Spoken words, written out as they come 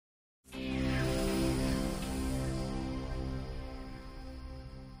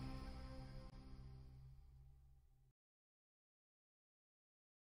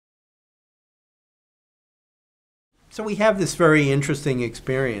So we have this very interesting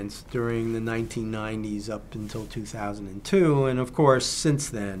experience during the 1990s up until 2002, and of course, since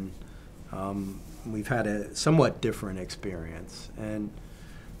then, we've had a somewhat different experience. And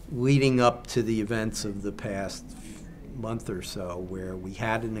leading up to the events of the past month or so, where we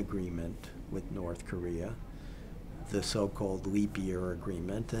had an agreement with North Korea, the so-called leap year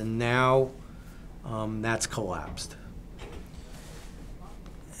agreement, and now that's collapsed.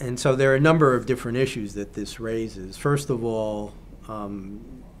 And so there are a number of different issues that this raises. First of all,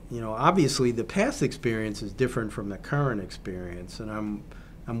 obviously the past experience is different from the current experience, and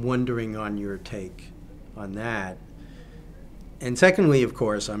I'm wondering on your take on that. And secondly, of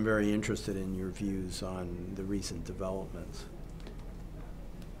course, I'm very interested in your views on the recent developments.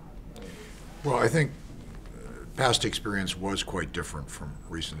 Well, I think past experience was quite different from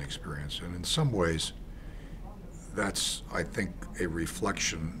recent experience, and in some ways, that's, I think, a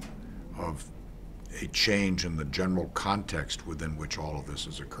reflection of a change in the general context within which all of this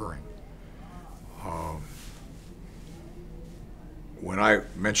is occurring. When I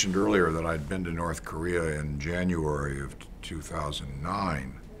mentioned earlier that I'd been to North Korea in January of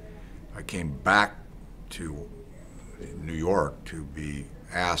 2009, I came back to New York to be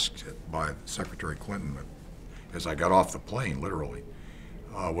asked by Secretary Clinton, as I got off the plane, literally,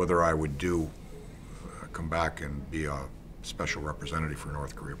 whether I would come back and be a special representative for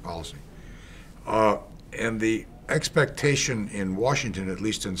North Korea policy. And the expectation in Washington, at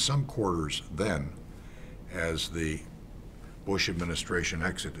least in some quarters then, as the Bush administration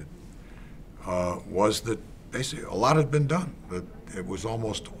exited, was that basically a lot had been done, that it was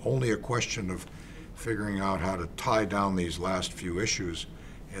almost only a question of figuring out how to tie down these last few issues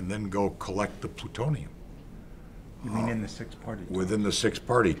and then go collect the plutonium. You mean in the six-party talks? Within the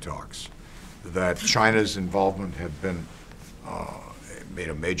six-party talks. That China's involvement had been made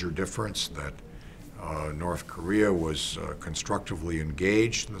a major difference, that North Korea was constructively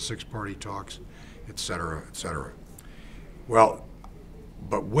engaged in the six-party talks, et cetera, et cetera. Well,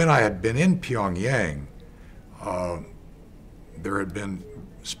 but when I had been in Pyongyang, there had been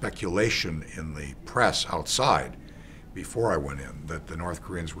speculation in the press outside before I went in that the North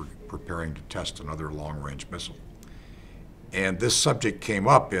Koreans were preparing to test another long-range missile. And this subject came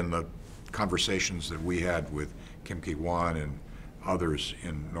up in the conversations that we had with Kim Ki-hwan and others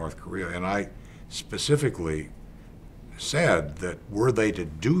in North Korea, and I specifically said that were they to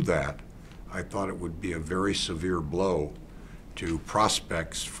do that, I thought it would be a very severe blow to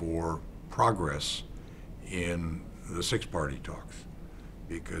prospects for progress in the six-party talks,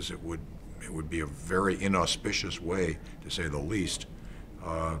 because it would be a very inauspicious way, to say the least,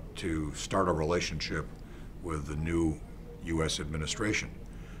 to start a relationship with the new U.S. administration.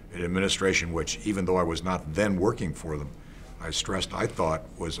 An administration which, even though I was not then working for them, I stressed I thought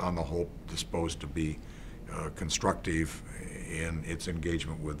was on the whole disposed to be constructive in its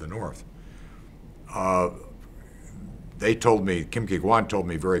engagement with the North. They told me, Kim Ki-hwan told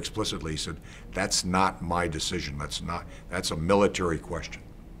me very explicitly, he said, that's not my decision, that's a military question,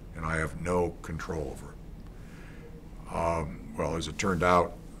 and I have no control over it. Well, as it turned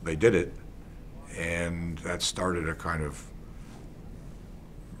out, they did it, and that started a kind of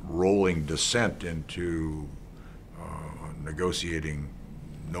rolling descent into negotiating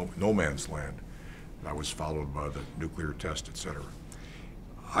no man's land. That was followed by the nuclear test, et cetera.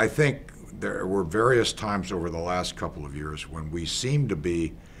 I think there were various times over the last couple of years when we seemed to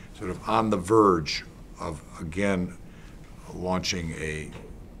be sort of on the verge of, again, launching a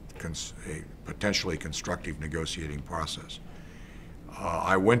potentially constructive negotiating process.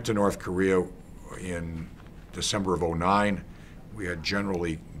 I went to North Korea in December of '09. We had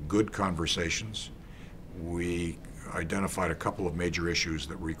generally good conversations. We identified a couple of major issues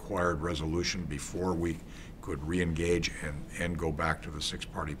that required resolution before we could re-engage and go back to the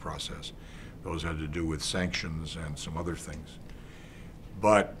six-party process. Those had to do with sanctions and some other things.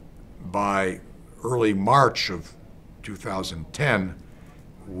 But by early March of 2010,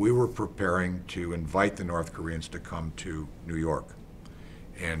 we were preparing to invite the North Koreans to come to New York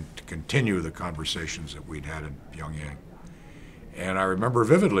and to continue the conversations that we'd had in Pyongyang. And I remember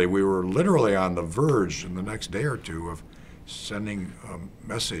vividly, we were literally on the verge in the next day or two of sending a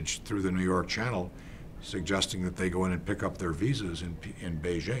message through the New York Channel suggesting that they go in and pick up their visas in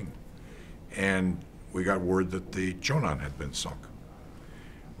Beijing. And we got word that the Chonan had been sunk.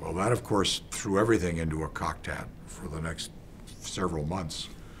 Well, that, of course, threw everything into a cocktat for the next several months.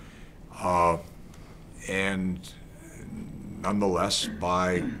 And nonetheless,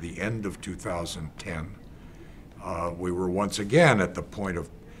 by the end of 2010, we were once again at the point of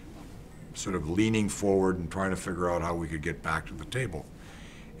sort of leaning forward and trying to figure out how we could get back to the table.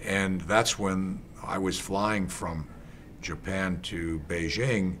 And that's when I was flying from Japan to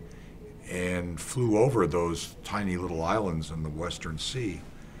Beijing and flew over those tiny little islands in the Western Sea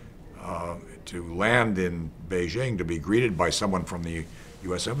to land in Beijing to be greeted by someone from the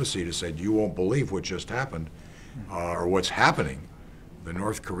U.S. Embassy to say, you won't believe what just happened or what's happening. The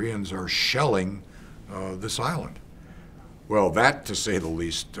North Koreans are shelling this island. Well, that, to say the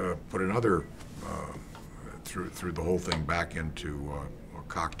least, put another, threw the whole thing back into a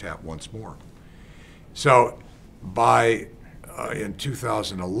cocked hat once more. So in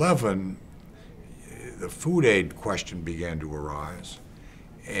 2011, the food aid question began to arise.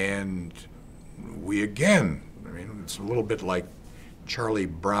 And we again, I mean, it's a little bit like Charlie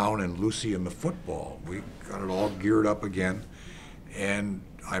Brown and Lucy in the football. We got it all geared up again. And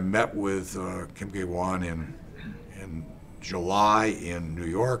I met with Kim Kye-won in July in New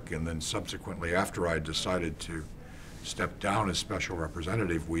York, and then subsequently after I decided to step down as special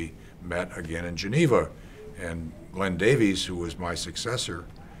representative, we met again in Geneva. And Glenn Davies, who was my successor,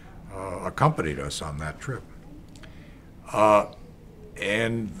 accompanied us on that trip.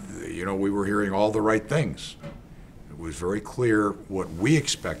 And, you know, we were hearing all the right things. It was very clear what we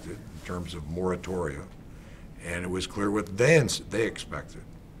expected in terms of moratoria, and it was clear what they expected.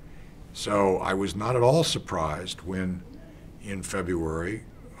 So I was not at all surprised when, in February,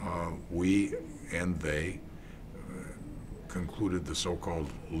 we and they concluded the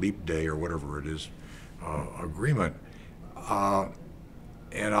so-called Leap Day, or whatever it is, agreement.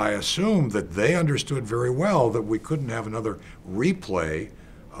 And I assumed that they understood very well that we couldn't have another replay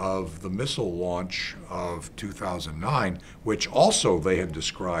of the missile launch of 2009, which also they had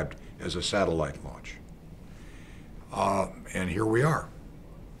described as a satellite launch. And here we are.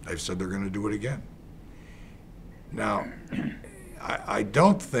 They've said they're going to do it again. Now, I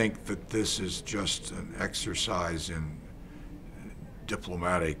don't think that this is just an exercise in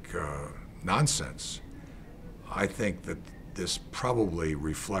diplomatic nonsense. I think that this probably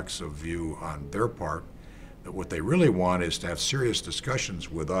reflects a view on their part that what they really want is to have serious discussions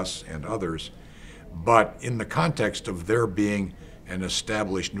with us and others, but in the context of their being an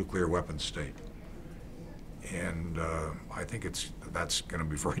established nuclear weapons state. And I think that's going to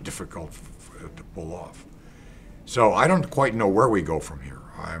be very difficult to pull off. So I don't quite know where we go from here.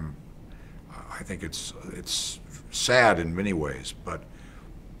 I think it's sad in many ways, but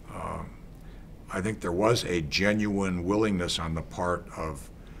I think there was a genuine willingness on the part of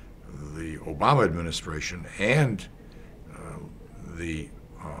the Obama administration and the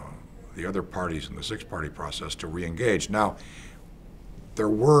other parties in the six-party process to re-engage. Now, there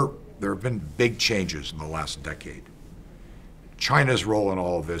have been big changes in the last decade. China's role in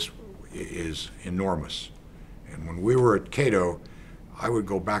all of this is enormous. And when we were at KEDO, I would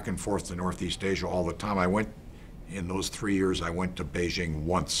go back and forth to Northeast Asia all the time. In those 3 years, I went to Beijing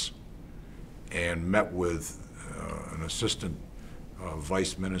once and met with an assistant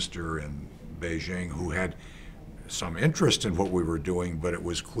vice minister in Beijing who had some interest in what we were doing, but it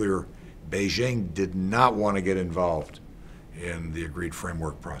was clear Beijing did not want to get involved in the agreed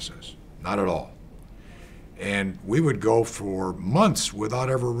framework process, not at all. And we would go for months without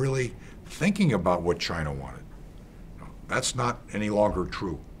ever really thinking about what China wanted. That's not any longer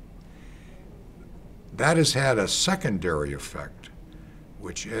true. That has had a secondary effect,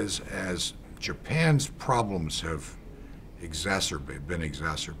 which is as Japan's problems have been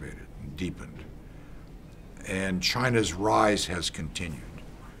exacerbated and deepened, and China's rise has continued,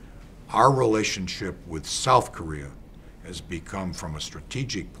 our relationship with South Korea has become, from a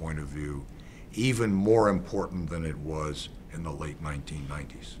strategic point of view, even more important than it was in the late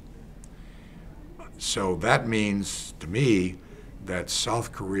 1990s. So that means, to me, that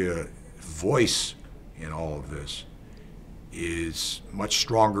South Korea's voice in all of this is much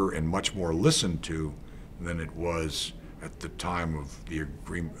stronger and much more listened to than it was at the time of the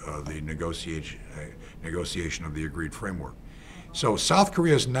negotiation of the agreed framework. So South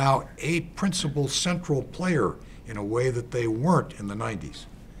Korea is now a principal central player in a way that they weren't in the 90s.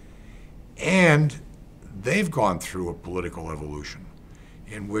 And they've gone through a political evolution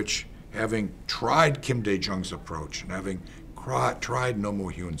in which, having tried Kim Dae-jung's approach and having tried Roh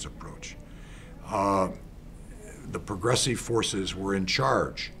Moo-hyun's approach, the progressive forces were in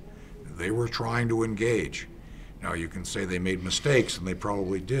charge. They were trying to engage. Now, you can say they made mistakes, and they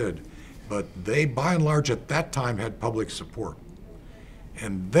probably did, but they, by and large, at that time had public support.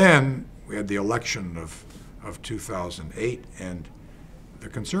 And then we had the election of 2008, and the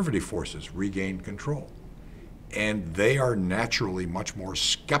conservative forces regained control. And they are naturally much more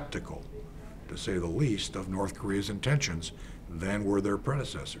skeptical, to say the least, of North Korea's intentions than were their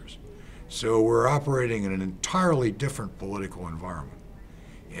predecessors. So we're operating in an entirely different political environment.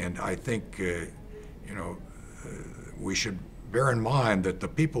 And I think, we should bear in mind that the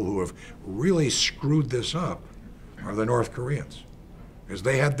people who have really screwed this up are the North Koreans, because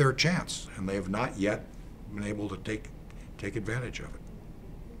they had their chance and they have not yet been able to take advantage of it.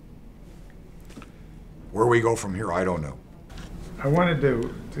 Where we go from here, I don't know. I wanted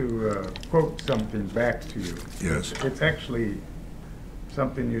to quote something back to you. Yes. It's actually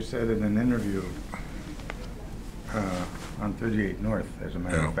something you said in an interview on 38 North, as a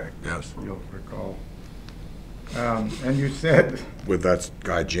matter of fact. Yes. You'll recall. And you said... With that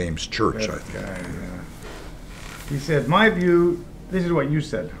guy, James Church, I think. Guy, yeah. He said, my view, this is what you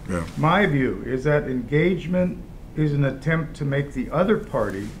said. Yeah. My view is that engagement is an attempt to make the other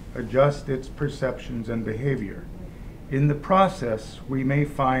party adjust its perceptions and behavior. In the process, we may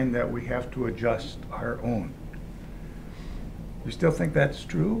find that we have to adjust our own. You still think that's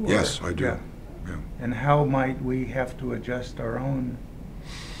true? Yes, I do. Yeah. Yeah. And how might we have to adjust our own?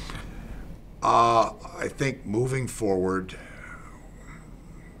 I think moving forward,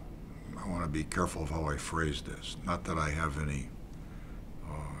 I want to be careful of how I phrase this. Not that I have any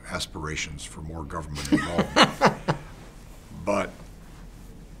aspirations for more government involvement, but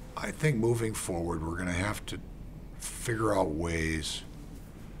I think moving forward, we're going to have to figure out ways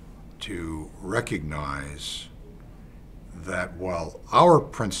to recognize that while our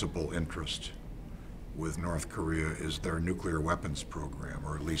principal interest with North Korea is their nuclear weapons program,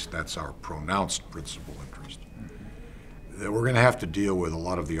 or at least that's our pronounced principal interest, that we're going to have to deal with a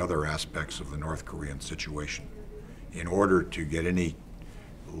lot of the other aspects of the North Korean situation in order to get any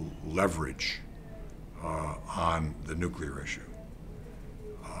leverage on the nuclear issue.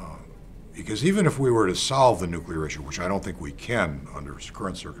 Because even if we were to solve the nuclear issue, which I don't think we can under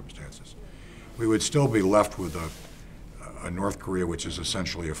current circumstances, we would still be left with a North Korea which is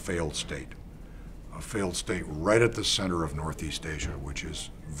essentially a failed state right at the center of Northeast Asia, which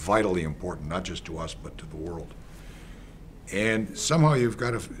is vitally important, not just to us, but to the world. And somehow you've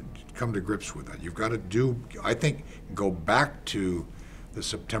got to come to grips with that. You've got to I think, go back to the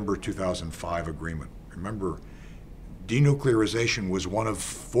September 2005 agreement. Remember, denuclearization was one of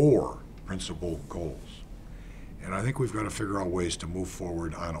 4 principal goals. And I think we've got to figure out ways to move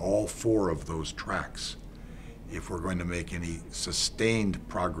forward on all 4 of those tracks if we're going to make any sustained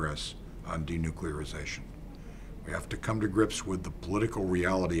progress on denuclearization. We have to come to grips with the political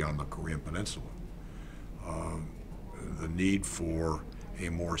reality on the Korean Peninsula, the need for a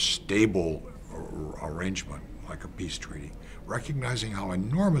more stable arrangement, like a peace treaty, recognizing how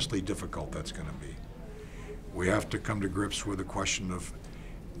enormously difficult that's going to be. We have to come to grips with the question of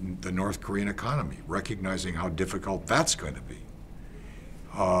the North Korean economy, recognizing how difficult that's going to be.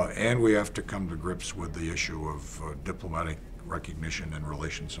 And we have to come to grips with the issue of diplomatic recognition and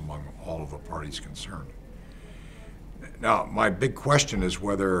relations among all of the parties concerned. Now, my big question is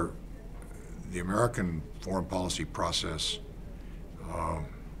whether the American foreign policy process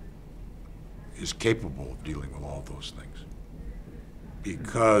is capable of dealing with all of those things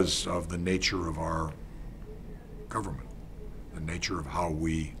because of the nature of our government, the nature of how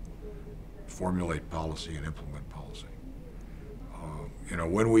we formulate policy and implement policy.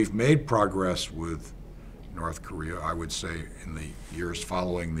 When we've made progress with North Korea, I would say in the years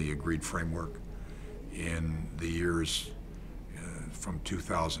following the agreed framework, in the years from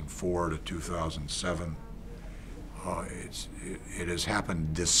 2004 to 2007, it has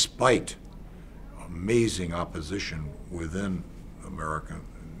happened despite amazing opposition within the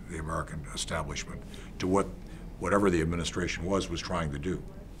American establishment to whatever the administration was trying to do.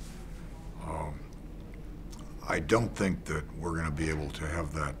 I don't think that we're going to be able to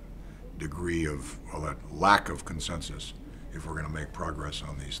have that degree of, that lack of consensus if we're going to make progress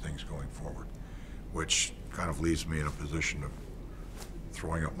on these things going forward, which kind of leaves me in a position of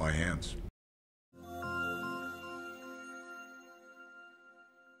throwing up my hands.